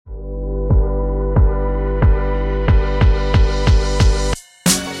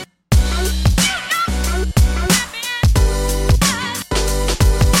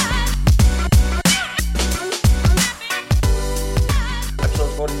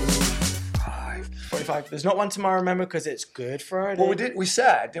25. There's not one tomorrow, remember, because it's Good Friday. Well, we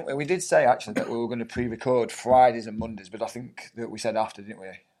said, didn't we? We did say, actually, that we were going to pre-record Fridays and Mondays, but I think that we said after, didn't we,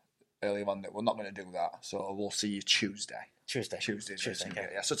 earlier on, that we're not going to do that. So we'll see you Tuesday. Tuesday. Okay.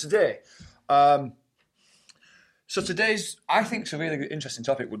 Yeah. So today's, I think, it's a really interesting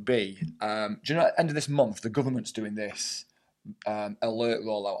topic would be, do you know, at the end of this month, the government's doing this alert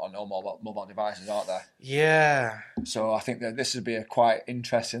rollout on all mobile devices, aren't they? Yeah. So I think that this would be a quite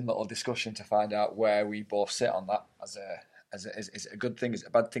interesting little discussion to find out where we both sit on that. Is it a good thing? Is it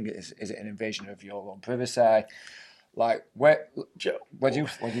a bad thing? Is it an invasion of your own privacy? Like where do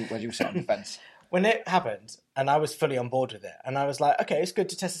you sit on the fence? When it happened, and I was fully on board with it, and I was like, okay, it's good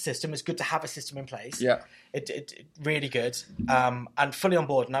to test the system. It's good to have a system in place. Yeah. It really good. And fully on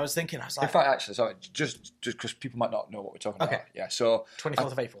board. And I was like... In fact, actually, sorry, just because people might not know what we're talking about. Yeah, so...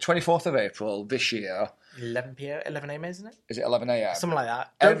 24th of April. 24th of April this year. 11 a.m, isn't it? Is it 11 a.m? Something like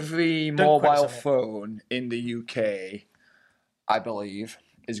that. Every mobile phone in the UK, I believe,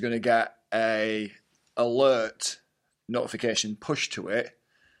 is going to get a alert notification pushed to it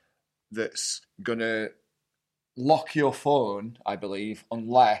that's going to lock your phone, I believe,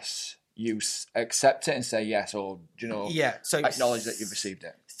 unless you accept it and say yes or, so acknowledge that you've received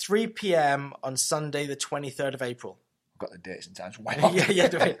it. 3 p.m. on Sunday, the 23rd of April. I've got the dates and times. Why not? Yeah.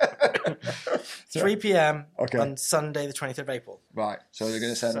 3 p.m. on Sunday, the 23rd of April. Right. So they're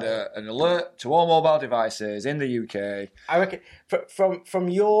going to send an alert to all mobile devices in the UK. I reckon, from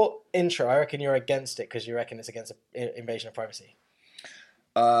your intro, I reckon you're against it because you reckon it's against invasion of privacy.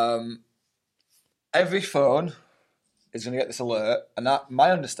 Every phone is going to get this alert, and that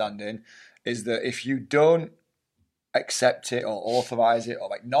my understanding is that if you don't accept it or authorize it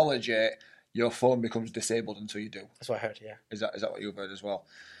or acknowledge it, your phone becomes disabled until you do. That's what I heard. Yeah. Is that what you've heard as well?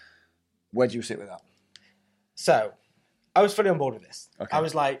 Where do you sit with that? So, I was fully on board with this. Okay. I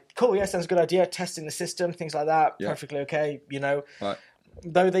was like, cool, yeah, sounds a good idea. Testing the system, things like that, perfectly okay. Right.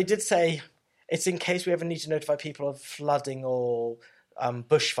 Though they did say it's in case we ever need to notify people of flooding or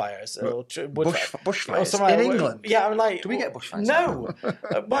bushfires or bushfires or something in England. Yeah, I'm like, do we get bushfires? No.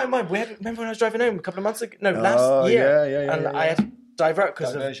 Remember when I was driving home a couple of months ago? No, last year. Yeah. I had to divert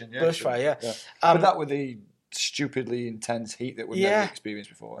because of bushfire. Yeah. But that with the stupidly intense heat that we've never experienced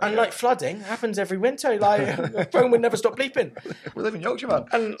before. And like flooding happens every winter. Like the phone would never stop bleeping. We live in Yorkshire, man.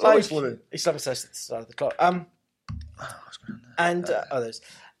 And it's always flooding. East London says at the start of the clock. What's going on there? And others.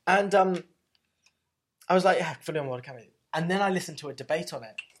 And I was like, yeah, fully on board. And then I listened to a debate on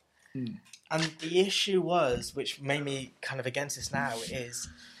it. And the issue was, which made me kind of against this now, is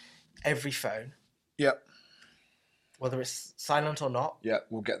every phone, whether it's silent or not,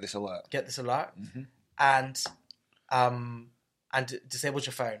 will get this alert. Mm-hmm. And disables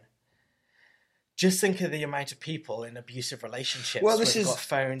your phone. Just think of the amount of people in abusive relationships who've got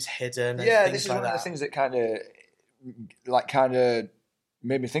phones hidden. And this is like one of the things that kind of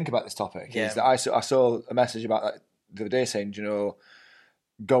made me think about this topic. Is that I saw a message about that the other day saying,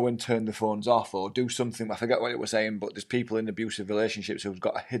 go and turn the phones off or do something. I forget what it was saying, but there's people in abusive relationships who've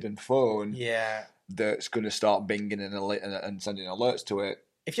got a hidden phone that's going to start binging and sending alerts to it.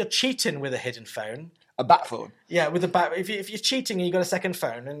 If you're cheating with a hidden phone... A bat phone? Yeah, with a bat... If you're cheating and you've got a second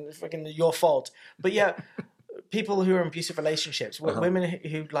phone, and it's fucking your fault. But yeah, people who are in abusive relationships, women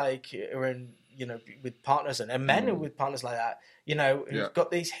who are in, with partners and men who with partners like that, who've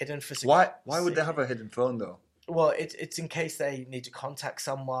got these hidden physical... Why would they have a hidden phone, though? Well, it's in case they need to contact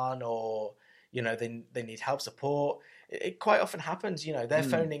someone or, they need help, support. It quite often happens, they're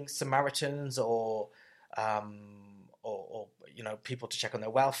phoning Samaritans or people to check on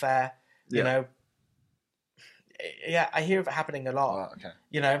their welfare, I hear of it happening a lot,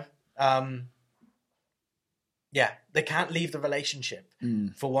 they can't leave the relationship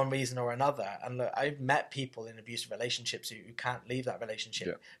for one reason or another. And I've met people in abusive relationships who can't leave that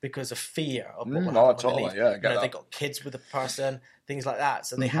relationship because of fear of what will happen when they leave. They got kids with a person, things like that.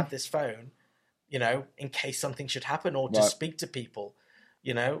 So they have this phone, in case something should happen or to speak to people,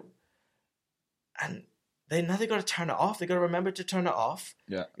 and now they've got to turn it off. They've got to remember to turn it off.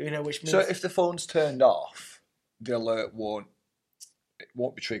 Yeah. Which means... So if the phone's turned off, the alert won't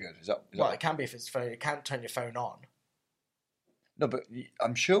be triggered. Is that it can be if it's phone. You can't turn your phone on. No, but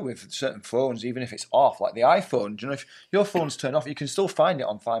I'm sure with certain phones, even if it's off, like the iPhone, if your phone's turned off, you can still find it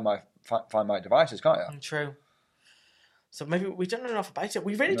on Find My Devices, can't you? True. So maybe we don't know enough about it.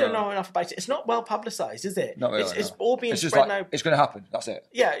 We really don't know enough about it. It's not well publicised, is it? Not really, it's all being it's just spread like, now. It's going to happen. That's it.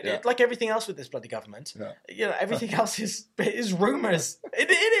 Yeah, like everything else with this bloody government. Yeah. Everything else is rumours. It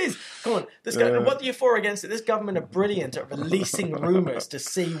is. Come on, what are you for or against it? This government are brilliant at releasing rumours to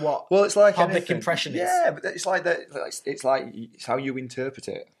see what it's like public impression is. Yeah, but it's like that. It's how you interpret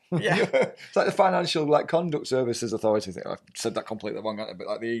it. Yeah, it's like the Financial Conduct Services Authority thing. I said that completely wrong, but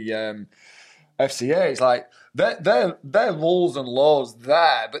like the FCA, it's like they're rules and laws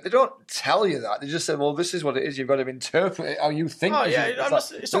there, but they don't tell you that. They just say, "Well, this is what it is. You've got to interpret it how you think." Oh yeah,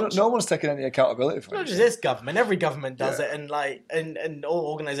 no one's taking any accountability for it. Not just this government. Every government does it, and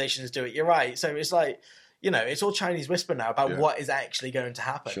all organisations do it. You're right. So it's like, it's all Chinese whisper now about what is actually going to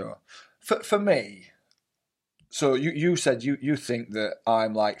happen. Sure. For me. So you said you think that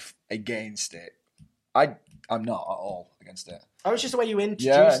I'm like against it. I'm not at all against it. Oh, it's just the way you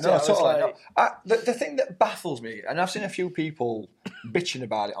introduced it. Totally. The thing that baffles me, and I've seen a few people bitching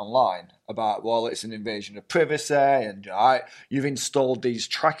about it online, about, well, it's an invasion of privacy, and you've installed these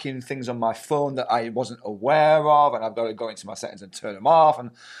tracking things on my phone that I wasn't aware of, and I've got to go into my settings and turn them off,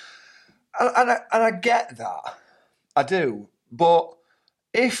 and I get that. I do. But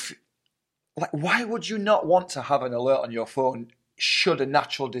why would you not want to have an alert on your phone should a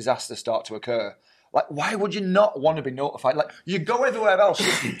natural disaster start to occur? Like, why would you not want to be notified? Like, you go everywhere else,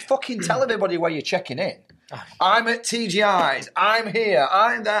 you fucking tell everybody where you're checking in. I'm at TGI's, I'm here,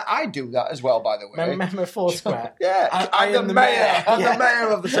 I'm there. I do that as well, by the way. Remember Foursquare? Yeah, I'm the mayor. I'm the mayor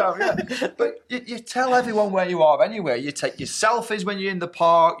of the town. Yeah. But you tell everyone where you are anyway. You take your selfies when you're in the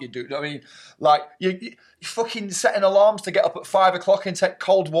park. You do. I mean, like you fucking setting alarms to get up at 5 o'clock and take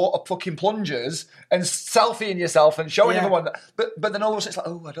cold water fucking plungers and selfieing yourself and showing everyone that. But then all of a sudden it's like,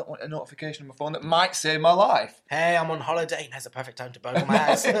 oh, I don't want a notification on my phone that might save my life. Hey, I'm on holiday. Now's the perfect time to bogle my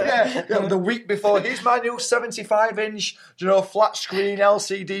ass. The week before, here's my new 75-inch, flat screen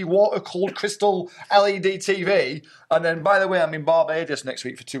LCD water-cooled crystal LED TV. And then, by the way, I'm in Barbados next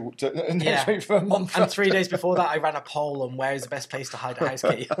week next week for a month. And 3 days before that, I ran a poll on where is the best place to hide a house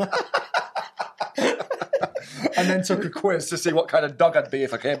key. And then took a quiz to see what kind of dog I'd be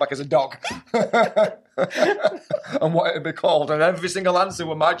if I came back as a dog. And what it'd be called. And every single answer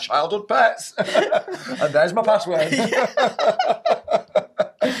were my childhood pets. And there's my password.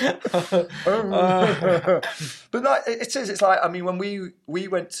 But no, it is. It's like, I mean, when we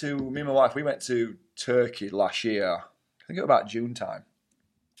went to, me and my wife, we went to Turkey last year. I think it was about June time.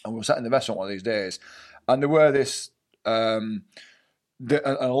 And we were sat in the restaurant one of these days. And there were this... an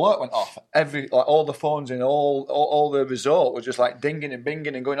alert went off. All the phones in all the resort were just like dinging and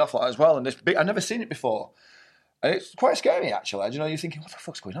binging and going off like that as well. And I've never seen it before, and it's quite scary actually. You're thinking, what the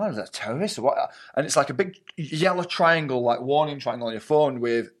fuck's going on? Is that a terrorist or what? And it's like a big yellow triangle, like warning triangle on your phone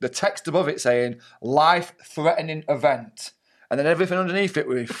with the text above it saying "life-threatening event," and then everything underneath it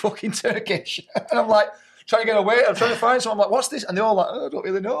was fucking Turkish. And I'm like, trying to get away. I'm trying to find someone. I'm like, what's this? And they're all like, I don't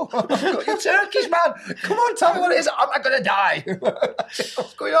really know. You're Turkish, man. Come on, tell me what it is. I'm not going to die.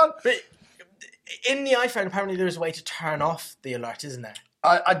 What's going on? But in the iPhone, apparently there's a way to turn off the alert, isn't there?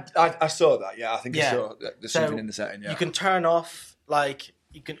 I saw that. Yeah, I think I saw that. There's something in the setting. Yeah, you can turn off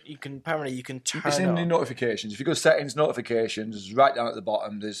you can turn. It's in the notifications. If you go settings, notifications, right down at the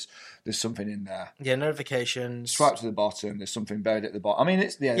bottom, there's something in there. Yeah, notifications. Swipe to the bottom. There's something buried at the bottom. I mean,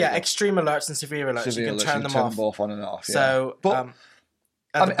 it's extreme alerts and severe alerts. You can turn them off. Both on and off. Yeah. So, but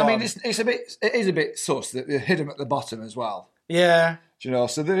I mean, it is a bit sus that they hid them at the bottom as well. Yeah.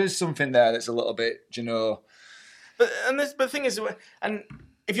 So there is something there that's a little bit, But the thing is, and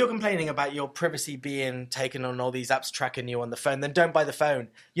if you're complaining about your privacy being taken on all these apps tracking you on the phone, then don't buy the phone.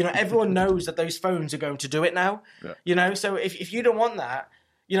 Everyone knows that those phones are going to do it now. Yeah. So if you don't want that,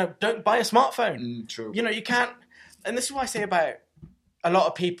 don't buy a smartphone. True. You can't. And this is what I say about a lot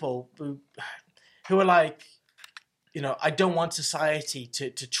of people who are like, I don't want society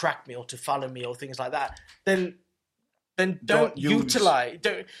to track me or to follow me or things like that. Then don't utilize.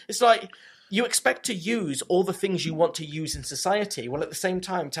 It's like you expect to use all the things you want to use in society, while at the same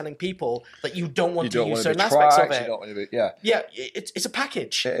time telling people that you don't want to use certain aspects of it. You don't want to be, yeah. Yeah, it's a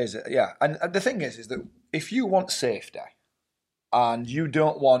package. It is, yeah. And the thing is that if you want safety and you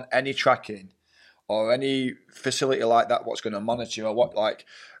don't want any tracking or any facility like that, what's going to monitor you or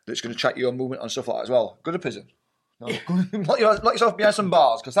that's going to track your movement and stuff like that as well, go to prison. Lock yourself behind some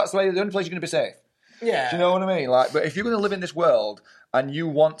bars, because that's the only place you're going to be safe. Yeah. Do you know what I mean? But if you're going to live in this world and you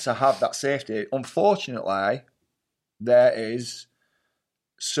want to have that safety, unfortunately, there is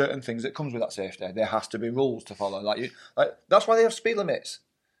certain things that comes with that safety. There has to be rules to follow. That's why they have speed limits.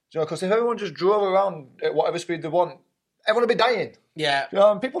 Because if everyone just drove around at whatever speed they want everyone will be dying. Yeah.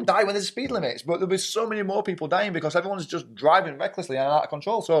 People die when there's speed limits, but there'll be so many more people dying because everyone's just driving recklessly and out of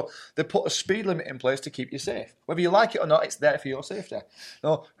control. So they put a speed limit in place to keep you safe. Whether you like it or not, it's there for your safety.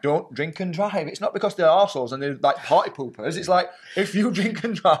 No, don't drink and drive. It's not because they're arseholes and they're like party poopers. It's like, if you drink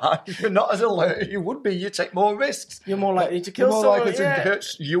and drive, you're not as alert as you would be. You take more risks. You're more likely to kill someone. You're more likely to hurt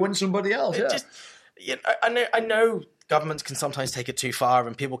you and somebody else. I know governments can sometimes take it too far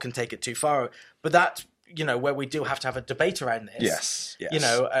and people can take it too far, but that's where we do have to have a debate around this. Yes.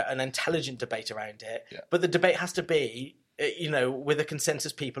 An intelligent debate around it. Yeah. But the debate has to be, with a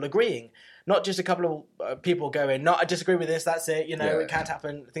consensus people agreeing. Not just a couple of people going, no, I disagree with this, that's it, it can't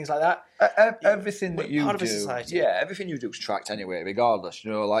happen, things like that. Everything that you do, everything you do is tracked anyway, regardless.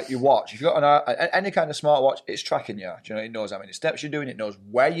 Like you watch, if you've got any kind of smartwatch, it's tracking you. It knows how many steps you're doing, it knows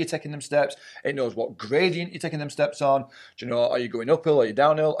where you're taking them steps, it knows what gradient you're taking them steps on. Are you going uphill, are you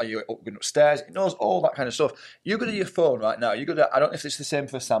downhill, are you going upstairs? It knows all that kind of stuff. You go to your phone right now, I don't know if it's the same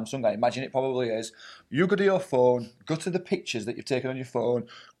for Samsung, I imagine it probably is. You go to your phone, go to the pictures that you've taken on your phone,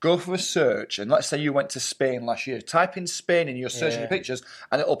 go for a search, and let's say you went to Spain last year. Type in Spain in your search of your pictures,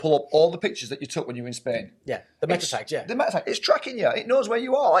 and it'll pull up all the pictures that you took when you were in Spain. Yeah, the meta tags, The meta tag. It's tracking you. It knows where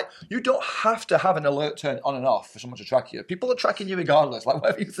you are. Like, you don't have to have an alert turned on and off for someone to track you. People are tracking you regardless. Like,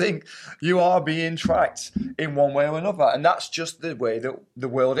 whatever you think, you are being tracked in one way or another. And that's just the way that the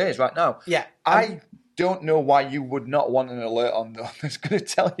world is right now. Yeah. I don't know why you would not want an alert on that's going to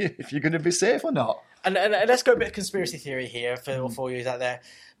tell you if you're going to be safe or not. And let's go a bit of conspiracy theory here for all 4 years out there.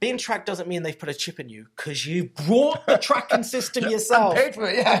 Being tracked doesn't mean they've put a chip in you because you brought the tracking system yourself. And paid for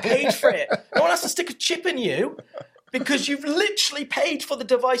it, yeah. Paid for it. No one has to stick a chip in you because you've literally paid for the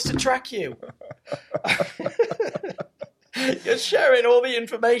device to track you. You're sharing all the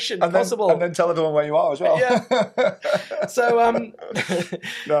information possible. And then tell everyone where you are as well. Yeah. So,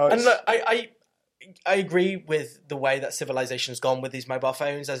 no, and look, I agree with the way that civilization's gone with these mobile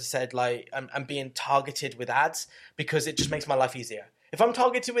phones. As I said, like I'm being targeted with ads because it just makes my life easier. If I'm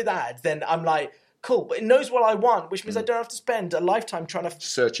targeted with ads, then I'm like, cool, but it knows what I want, which means I don't have to spend a lifetime trying to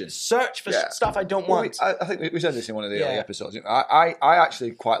search for stuff I don't want. I think we said this in one of the early episodes. I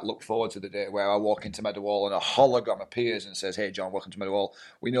actually quite look forward to the day where I walk into Meadowhall and a hologram appears and says, hey, John, welcome to Meadowhall.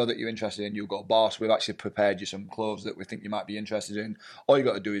 We know that you're interested in Hugo Boss. We've actually prepared you some clothes that we think you might be interested in. All you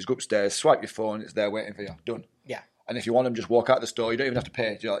got to do is go upstairs, swipe your phone, it's there waiting for you. Done. Yeah. And if you want them, just walk out the store. You don't even have to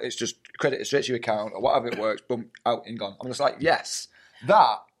pay. It's just credit it straight to your account or whatever it works. Boom, out and gone. I'm just like, yes,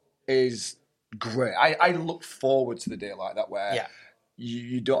 that is great. I look forward to the day like that where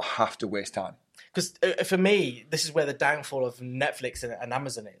you don't have to waste time. Because for me, this is where the downfall of Netflix and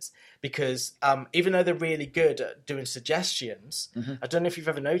Amazon is. Because even though they're really good at doing suggestions, I don't know if you've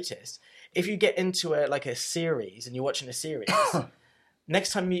ever noticed, if you get into a series and you're watching a series,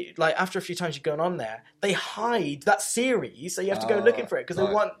 next time after a few times you're going on there, they hide that series, so you have to go looking for it because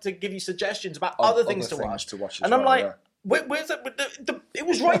they want to give you suggestions about other things to watch. And I'm like, where's it? It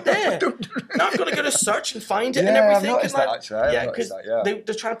was right there. Now I've got to go to search and find it and everything. I've noticed that actually. Because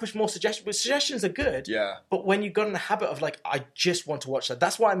they're trying to push more suggestions. But suggestions are good. Yeah. But when you got in the habit of I just want to watch that.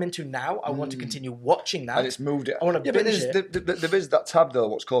 That's what I'm into now. I want to continue watching that. And it's moved it. I want to binge it. There is that tab though,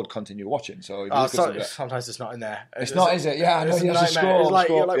 what's called continue watching. So sometimes it's not in there. It's not, is it? Yeah, I know. You have to scroll.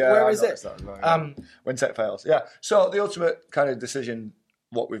 You're like, where is it? When tech fails. Yeah. So the ultimate kind of decision.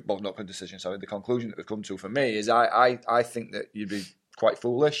 The conclusion that we've come to for me is I think that you'd be quite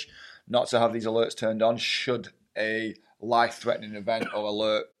foolish not to have these alerts turned on should a life-threatening event or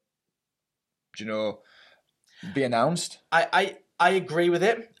alert, be announced. I agree with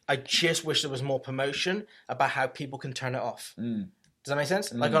it. I just wish there was more promotion about how people can turn it off. Does that make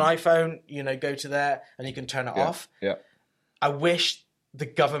sense? Like on iPhone, go to there and you can turn it off. Yeah. I wish the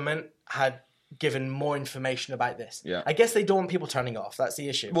government had given more information about this. Yeah. I guess they don't want people turning it off. That's the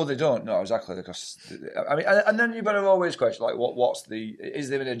issue. Well, they don't. No, exactly. Because and then you better always question is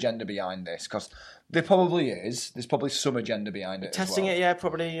there an agenda behind this? Because there probably is. There's probably some agenda behind it. Testing as well. it, yeah,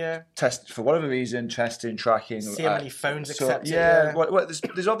 probably. Yeah. Test for whatever reason. Testing, tracking. See how many phones accept it. Yeah. Well,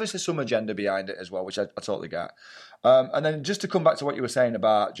 there's obviously some agenda behind it as well, which I totally get. And then just to come back to what you were saying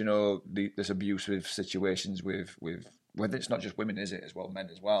about this abusive situations with whether it's not just women, is it, as well, men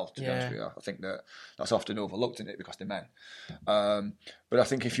as well, to be honest with you. I think that's often overlooked in it because they're men. But I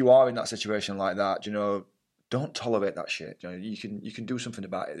think if you are in that situation like that, don't tolerate that shit. You can do something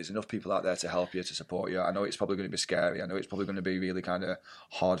about it. There's enough people out there to help you, to support you. I know it's probably going to be scary. I know it's probably going to be really kind of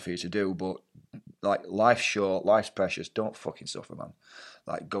hard for you to do, but life's short, life's precious. Don't fucking suffer, man.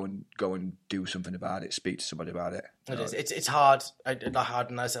 Go and do something about it. Speak to somebody about it. It is. It's hard. Hard,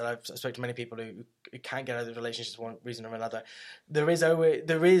 and I said I've spoken to many people who can't get out of the relationships for one reason or another. There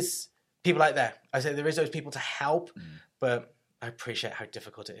is people out there. I say there is those people to help, but I appreciate how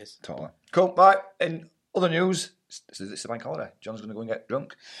difficult it is. Totally. Cool. Right. In other news, it's a bank holiday. John's going to go and get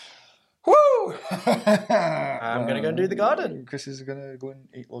drunk. Woo! I'm going to go and do the garden. Chris is going to go and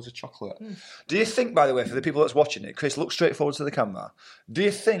eat loads of chocolate. Do you think, by the way, for the people that's watching it, Chris, look straight forward to the camera. Do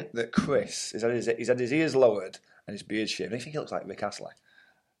you think that Chris he's had his ears lowered and his beard shaved? Do you think he looks like Rick Astley?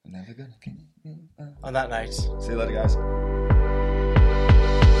 Never gonna. On that note, see you later, guys.